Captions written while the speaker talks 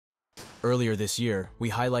Earlier this year,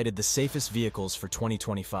 we highlighted the safest vehicles for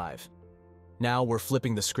 2025. Now we're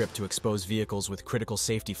flipping the script to expose vehicles with critical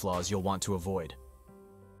safety flaws you'll want to avoid.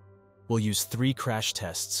 We'll use 3 crash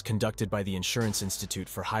tests conducted by the Insurance Institute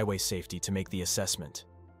for Highway Safety to make the assessment.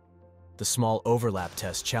 The small overlap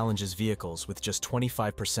test challenges vehicles with just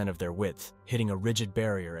 25% of their width, hitting a rigid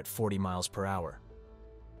barrier at 40 miles per hour.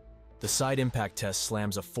 The side impact test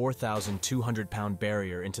slams a 4,200-pound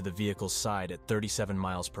barrier into the vehicle's side at 37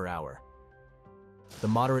 miles per hour. The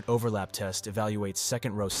moderate overlap test evaluates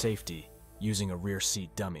second-row safety using a rear seat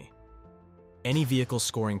dummy. Any vehicle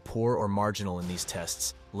scoring poor or marginal in these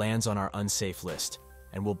tests lands on our unsafe list,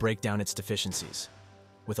 and we'll break down its deficiencies.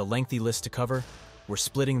 With a lengthy list to cover, we're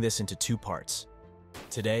splitting this into 2 parts.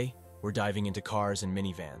 Today, we're diving into cars and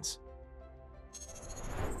minivans.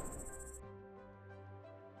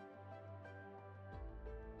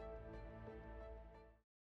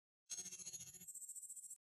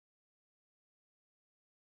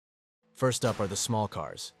 First up are the small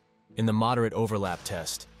cars. In the moderate overlap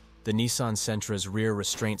test, the Nissan Sentra's rear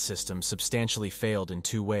restraint system substantially failed in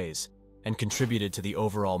 2 ways and contributed to the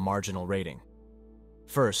overall marginal rating.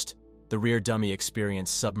 First, the rear dummy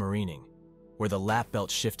experienced submarining, where the lap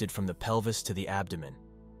belt shifted from the pelvis to the abdomen.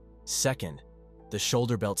 Second, the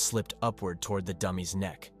shoulder belt slipped upward toward the dummy's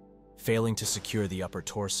neck, failing to secure the upper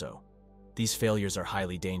torso. These failures are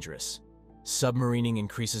highly dangerous. Submarining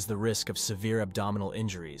increases the risk of severe abdominal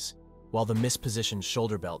injuries, while the mispositioned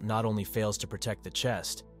shoulder belt not only fails to protect the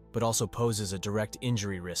chest, but also poses a direct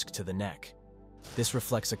injury risk to the neck. This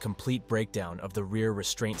reflects a complete breakdown of the rear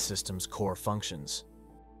restraint system's core functions.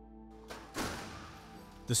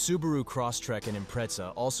 The Subaru Crosstrek and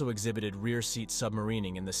Impreza also exhibited rear seat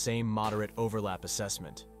submarining in the same moderate overlap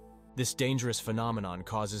assessment. This dangerous phenomenon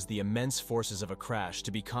causes the immense forces of a crash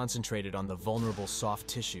to be concentrated on the vulnerable soft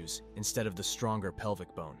tissues instead of the stronger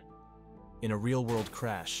pelvic bone. In a real-world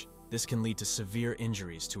crash, this can lead to severe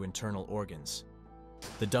injuries to internal organs.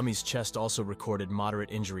 The dummy's chest also recorded moderate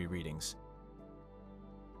injury readings.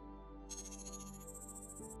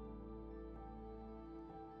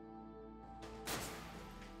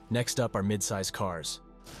 Next up are midsize cars.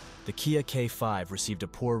 The Kia K5 received a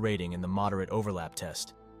poor rating in the moderate overlap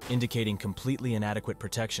test, indicating completely inadequate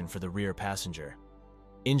protection for the rear passenger.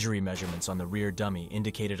 Injury measurements on the rear dummy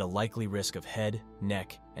indicated a likely risk of head,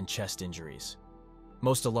 neck, and chest injuries.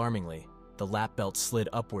 Most alarmingly, the lap belt slid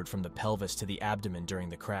upward from the pelvis to the abdomen during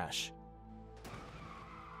the crash.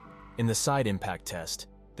 In the side impact test,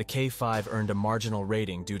 the K5 earned a marginal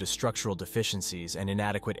rating due to structural deficiencies and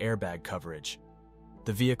inadequate airbag coverage.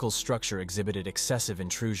 The vehicle's structure exhibited excessive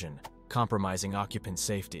intrusion, compromising occupant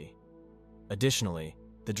safety. Additionally,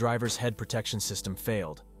 the driver's head protection system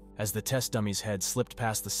failed, as the test dummy's head slipped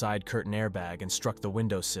past the side curtain airbag and struck the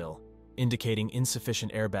windowsill, indicating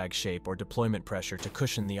insufficient airbag shape or deployment pressure to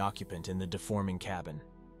cushion the occupant in the deforming cabin.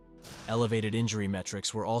 Elevated injury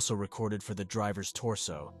metrics were also recorded for the driver's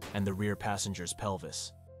torso and the rear passenger's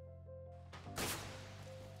pelvis.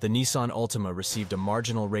 The Nissan Altima received a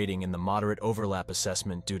marginal rating in the moderate overlap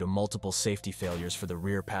assessment due to multiple safety failures for the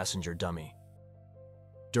rear passenger dummy.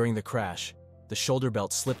 During the crash, the shoulder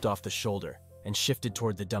belt slipped off the shoulder and shifted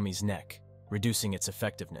toward the dummy's neck, reducing its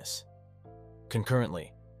effectiveness.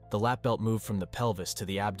 Concurrently, the lap belt moved from the pelvis to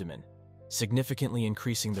the abdomen, significantly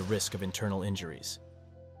increasing the risk of internal injuries.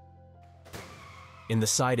 In the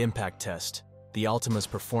side impact test, the Altima's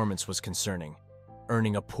performance was concerning,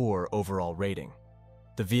 earning a poor overall rating.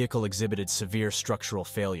 The vehicle exhibited severe structural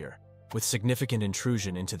failure, with significant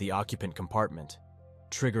intrusion into the occupant compartment,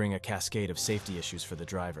 triggering a cascade of safety issues for the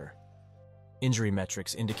driver. Injury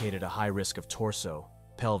metrics indicated a high risk of torso,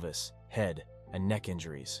 pelvis, head, and neck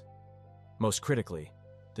injuries. Most critically,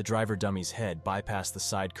 the driver dummy's head bypassed the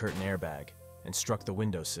side curtain airbag and struck the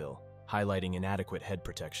windowsill, highlighting inadequate head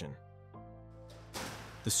protection.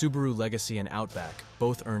 The Subaru Legacy and Outback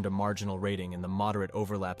both earned a marginal rating in the moderate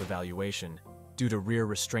overlap evaluation due to rear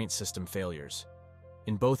restraint system failures.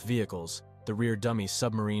 In both vehicles, the rear dummy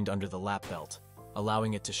submarined under the lap belt,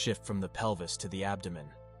 allowing it to shift from the pelvis to the abdomen.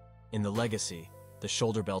 In the Legacy, the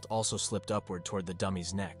shoulder belt also slipped upward toward the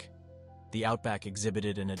dummy's neck. The Outback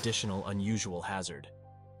exhibited an additional unusual hazard.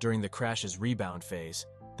 During the crash's rebound phase,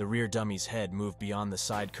 the rear dummy's head moved beyond the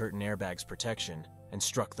side curtain airbag's protection and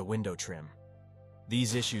struck the window trim.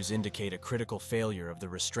 These issues indicate a critical failure of the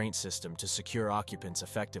restraint system to secure occupants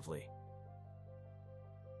effectively.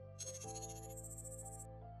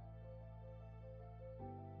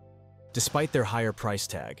 Despite their higher price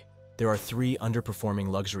tag, there are 3 underperforming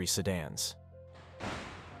luxury sedans.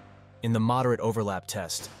 In the moderate overlap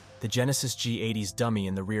test, the Genesis G80's dummy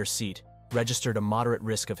in the rear seat registered a moderate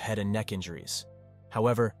risk of head and neck injuries.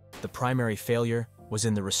 However, The primary failure was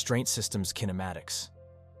in the restraint system's kinematics.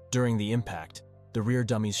 During the impact, the rear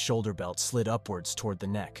dummy's shoulder belt slid upwards toward the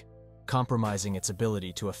neck, compromising its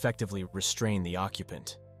ability to effectively restrain the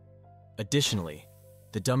occupant. Additionally,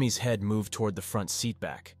 the dummy's head moved toward the front seat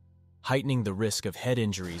back, heightening the risk of head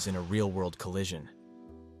injuries in a real-world collision.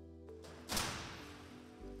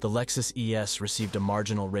 The Lexus ES received a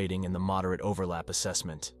marginal rating in the moderate overlap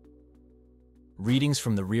assessment. Readings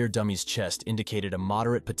from the rear dummy's chest indicated a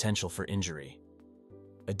moderate potential for injury.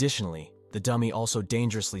 Additionally, the dummy also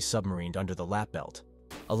dangerously submarined under the lap belt,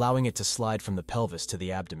 allowing it to slide from the pelvis to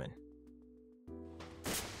the abdomen.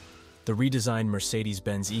 The redesigned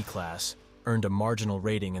Mercedes-Benz E-Class earned a marginal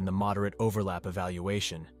rating in the moderate overlap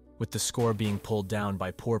evaluation, with the score being pulled down by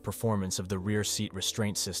poor performance of the rear seat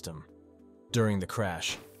restraint system. During the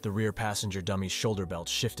crash, the rear passenger dummy's shoulder belt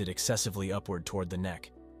shifted excessively upward toward the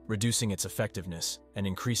neck, reducing its effectiveness and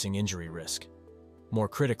increasing injury risk. More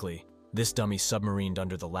critically, this dummy submarined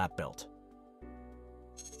under the lap belt.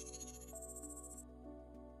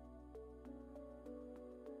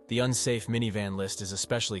 The unsafe minivan list is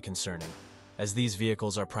especially concerning, as these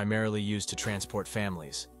vehicles are primarily used to transport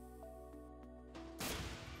families.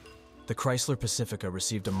 The Chrysler Pacifica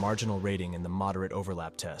received a marginal rating in the moderate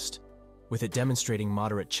overlap test, with it demonstrating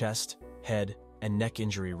moderate chest, head, and neck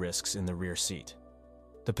injury risks in the rear seat.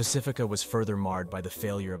 The Pacifica was further marred by the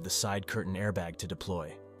failure of the side curtain airbag to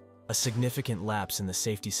deploy, a significant lapse in the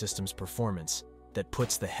safety system's performance that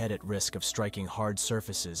puts the head at risk of striking hard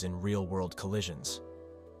surfaces in real-world collisions.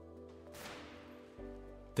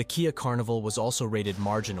 The Kia Carnival was also rated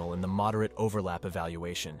marginal in the moderate overlap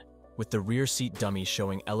evaluation, with the rear seat dummy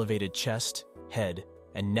showing elevated chest, head,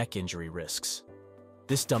 and neck injury risks.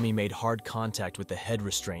 This dummy made hard contact with the head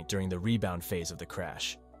restraint during the rebound phase of the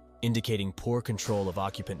crash, indicating poor control of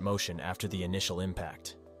occupant motion after the initial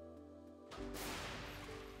impact.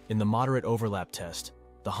 In the moderate overlap test,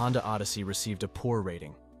 the Honda Odyssey received a poor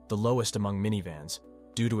rating, the lowest among minivans,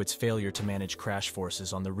 due to its failure to manage crash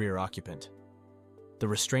forces on the rear occupant. The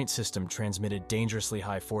restraint system transmitted dangerously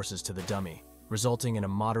high forces to the dummy, resulting in a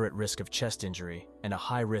moderate risk of chest injury and a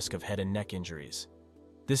high risk of head and neck injuries.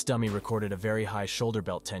 This dummy recorded a very high shoulder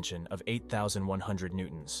belt tension of 8,100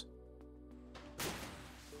 newtons.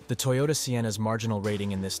 The Toyota Sienna's marginal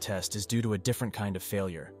rating in this test is due to a different kind of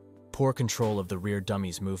failure, poor control of the rear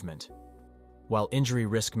dummy's movement. While injury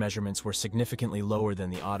risk measurements were significantly lower than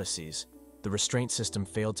the Odyssey's, the restraint system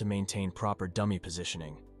failed to maintain proper dummy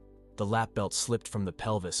positioning. The lap belt slipped from the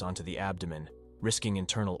pelvis onto the abdomen, risking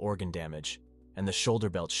internal organ damage, and the shoulder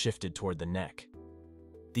belt shifted toward the neck.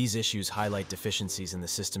 These issues highlight deficiencies in the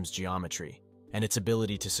system's geometry and its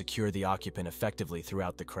ability to secure the occupant effectively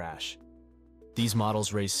throughout the crash. These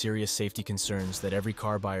models raise serious safety concerns that every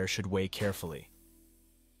car buyer should weigh carefully.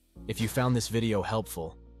 If you found this video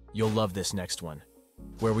helpful, you'll love this next one,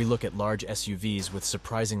 where we look at large SUVs with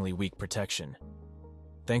surprisingly weak protection.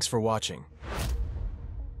 Thanks for watching.